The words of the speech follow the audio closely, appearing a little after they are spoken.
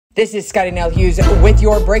This is Scotty Nell Hughes with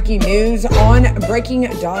your breaking news on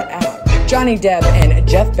Breaking.app. Johnny Depp and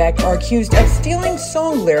Jeff Beck are accused of stealing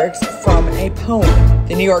song lyrics from a poem.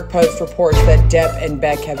 The New York Post reports that Depp and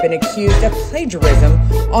Beck have been accused of plagiarism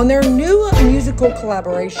on their new musical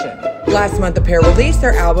collaboration. Last month, the pair released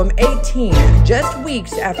their album 18, just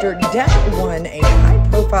weeks after Depp won a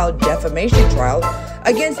high-profile defamation trial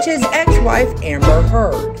against his ex-wife Amber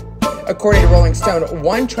Heard. According to Rolling Stone,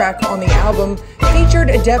 one track on the album featured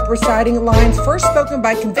Depp reciting lines first spoken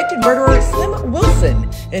by convicted murderer Slim Wilson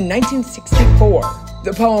in 1964.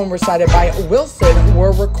 The poem recited by Wilson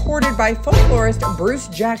were recorded by folklorist Bruce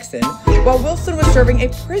Jackson while Wilson was serving a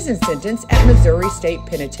prison sentence at Missouri State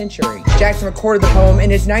Penitentiary. Jackson recorded the poem in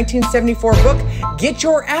his 1974 book, Get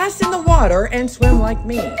Your Ass in the Water and Swim Like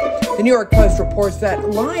Me. The New York Post reports that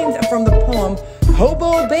lines from the poem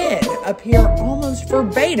Hobo Ben appear almost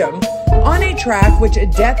verbatim on a track which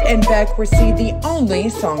Depp and Beck received the only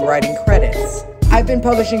songwriting credits. I've been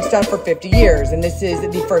publishing stuff for 50 years, and this is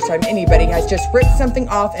the first time anybody has just ripped something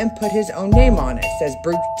off and put his own name on it, says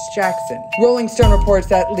Bruce Jackson. Rolling Stone reports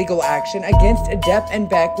that legal action against Depp and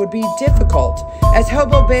Beck would be difficult, as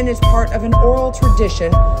Hobo Ben is part of an oral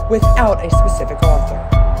tradition without a specific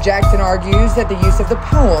author. Jackson argues that the use of the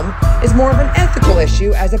poem is more of an ethical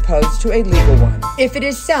issue as opposed to a legal one. If it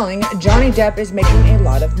is selling, Johnny Depp is making a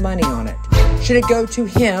lot of money on it. Should it go to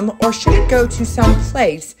him or should it go to some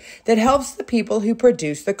place that helps the people who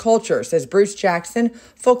produce the culture, says Bruce Jackson,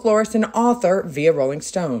 folklorist and author via Rolling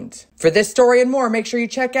Stones. For this story and more, make sure you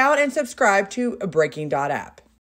check out and subscribe to Breaking.app.